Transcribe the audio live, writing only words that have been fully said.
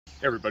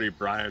Hey everybody,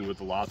 Brian with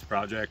the Lots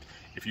Project.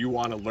 If you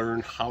want to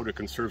learn how to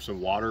conserve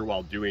some water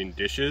while doing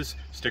dishes,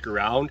 stick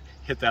around,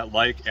 hit that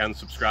like and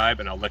subscribe,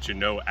 and I'll let you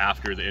know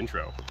after the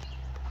intro.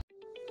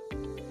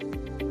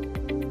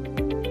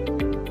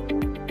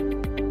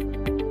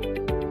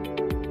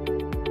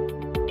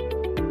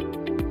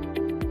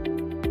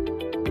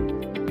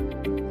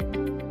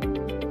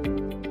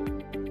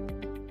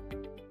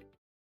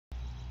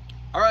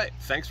 Alright,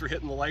 thanks for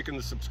hitting the like and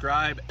the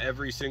subscribe.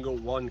 Every single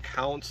one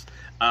counts.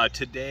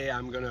 Today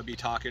I'm going to be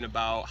talking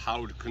about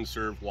how to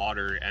conserve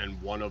water, and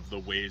one of the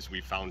ways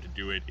we found to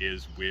do it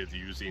is with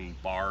using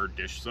bar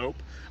dish soap.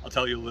 I'll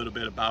tell you a little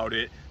bit about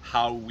it,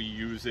 how we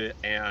use it,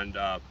 and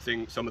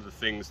some of the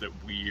things that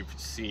we've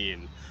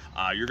seen.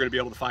 You're going to be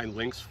able to find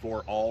links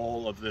for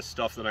all of this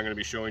stuff that I'm going to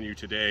be showing you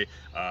today,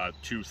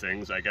 two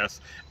things I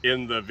guess,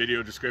 in the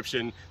video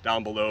description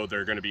down below.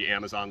 They're going to be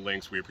Amazon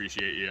links. We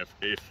appreciate you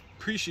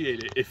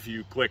appreciate it if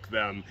you click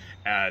them,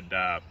 and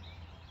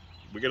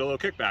we get a little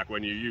kickback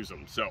when you use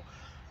them. So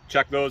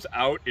check those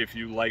out if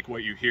you like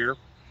what you hear.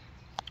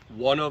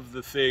 One of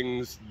the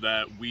things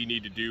that we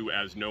need to do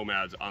as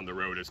nomads on the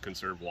road is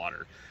conserve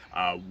water.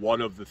 One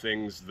of the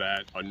things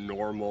that a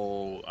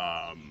normal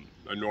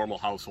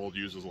household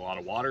uses a lot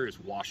of water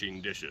is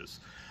washing dishes.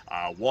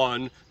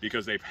 One,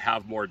 because they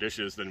have more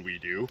dishes than we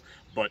do,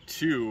 but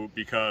two,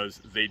 because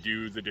they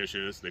do the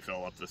dishes, they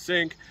fill up the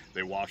sink,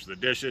 they wash the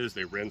dishes,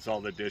 they rinse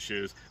all the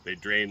dishes, they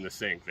drain the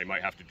sink. They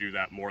might have to do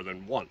that more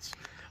than once.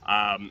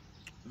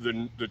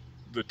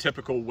 The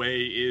typical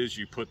way is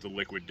you put the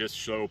liquid dish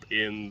soap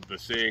in the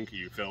sink,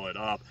 you fill it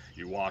up,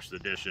 you wash the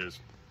dishes.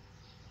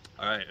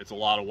 All right, it's a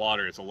lot of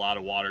water. It's a lot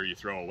of water you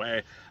throw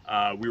away.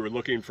 We were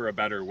looking for a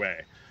better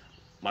way.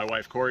 My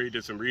wife Kori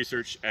did some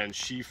research and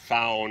she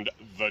found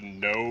the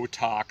No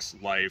Tox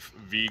Life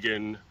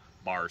vegan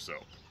bar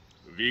soap.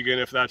 Vegan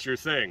if that's your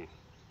thing.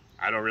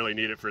 I don't really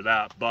need it for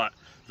that, but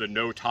the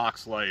No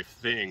Tox Life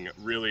thing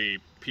really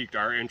piqued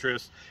our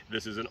interest.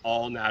 This is an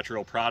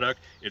all-natural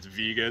product. It's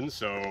vegan,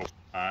 so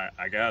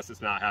I guess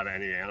it's not having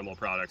any animal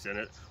products in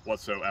it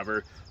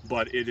whatsoever,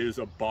 but it is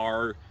a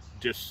bar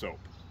dish soap.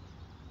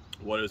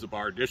 What is a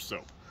bar dish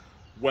soap?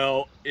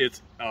 Well,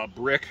 it's a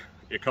brick.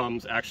 It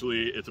comes,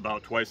 actually, it's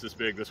about twice this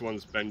big. This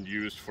one's been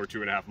used for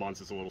 2.5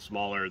 months. It's a little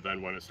smaller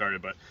than when it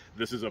started, but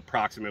this is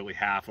approximately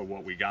half of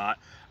what we got.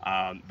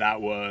 That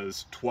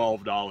was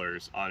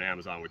 $12 on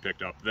Amazon. We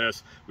picked up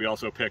this. We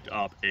also picked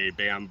up a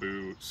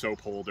bamboo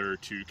soap holder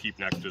to keep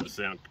next to the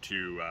sink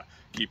to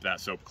keep that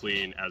soap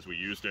clean as we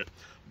used it.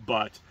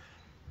 But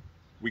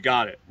we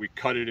got it. We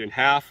cut it in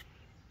half,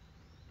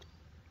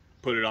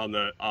 put it on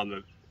the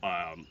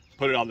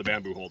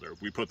bamboo holder.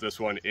 We put this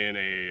one in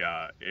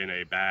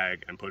a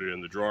bag and put it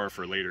in the drawer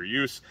for later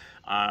use.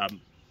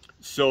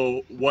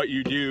 So what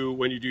you do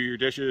when you do your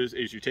dishes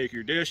is you take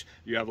your dish,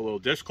 you have a little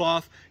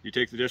dishcloth, you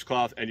take the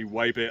dishcloth and you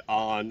wipe it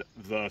on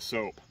the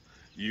soap.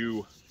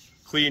 You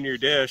clean your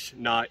dish,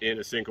 not in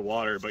a sink of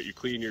water, but you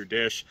clean your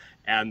dish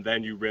and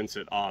then you rinse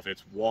it off.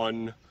 It's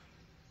one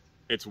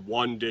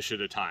dish at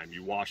a time.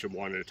 You wash them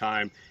one at a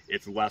time.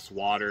 It's less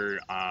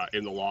water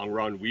in the long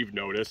run. We've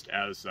noticed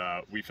as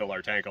we fill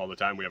our tank all the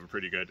time, we have a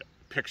pretty good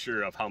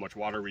picture of how much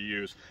water we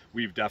use.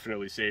 We've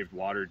definitely saved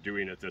water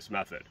doing it this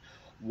method.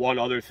 One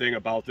other thing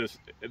about this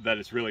that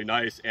is really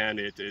nice and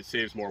it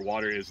saves more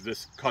water is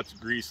this cuts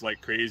grease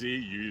like crazy.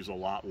 You use a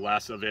lot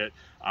less of it,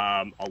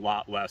 a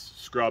lot less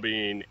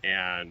scrubbing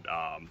and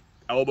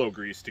elbow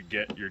grease to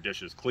get your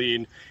dishes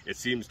clean. It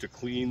seems to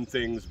clean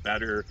things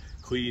better,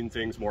 clean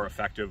things more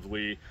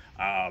effectively.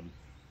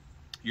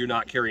 You're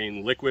not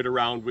carrying liquid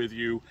around with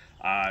you.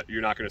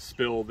 You're not going to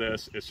spill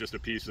this. It's just a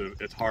piece of,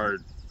 it's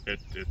hard.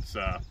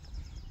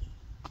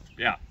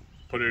 Yeah,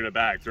 put it in a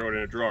bag, throw it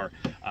in a drawer.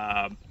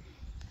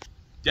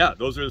 Yeah,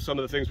 those are some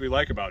of the things we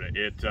like about it.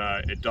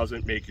 It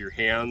doesn't make your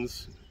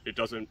hands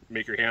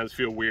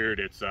feel weird.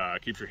 It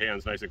keeps your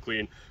hands nice and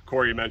clean.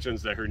 Kori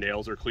mentions that her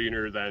nails are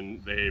cleaner than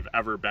they've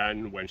ever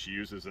been when she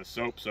uses this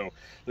soap. So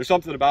there's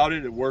something about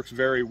it. It works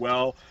very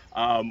well.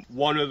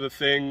 One of the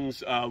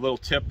things, a little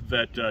tip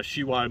that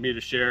she wanted me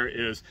to share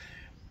is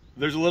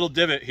there's a little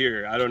divot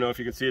here. I don't know if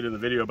you can see it in the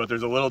video, but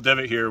there's a little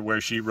divot here where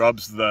she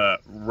rubs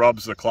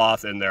the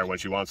cloth in there when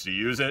she wants to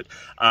use it.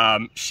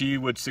 She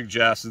would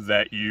suggest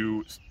that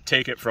you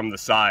take it from the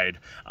side,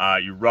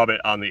 you rub it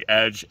on the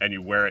edge and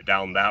you wear it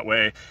down that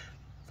way.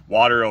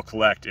 Water will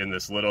collect in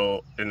this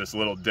little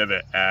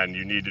divot and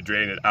you need to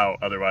drain it out,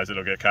 otherwise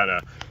it'll get kind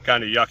of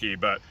yucky.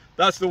 But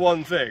that's the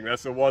one thing,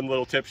 that's the one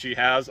little tip she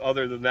has.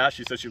 Other than that,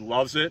 she says she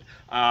loves it.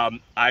 I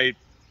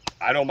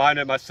don't mind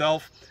it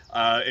myself.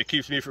 It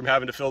keeps me from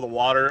having to fill the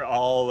water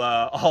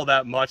all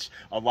that much,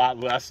 a lot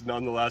less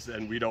nonetheless,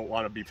 and we don't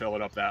want to be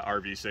filling up that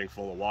RV sink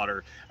full of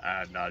water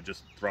and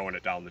just throwing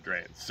it down the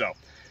drain. So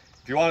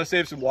if you want to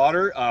save some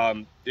water,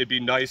 it'd be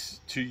nice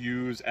to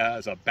use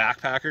as a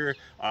backpacker,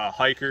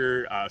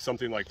 hiker,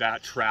 something like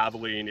that,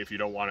 traveling. If you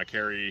don't want to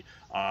carry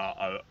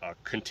a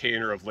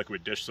container of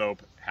liquid dish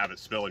soap, have it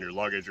spill in your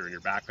luggage or in your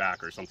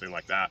backpack or something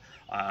like that,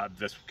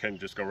 this can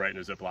just go right in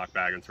a Ziploc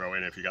bag and throw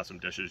in if you got some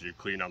dishes you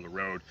clean on the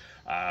road.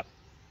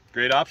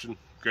 Great option.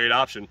 great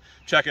option.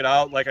 Check it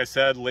out. Like I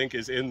said, link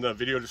is in the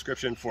video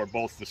description for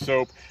both the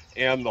soap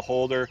and the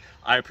holder.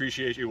 I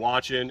appreciate you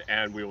watching,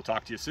 and we will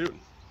talk to you soon.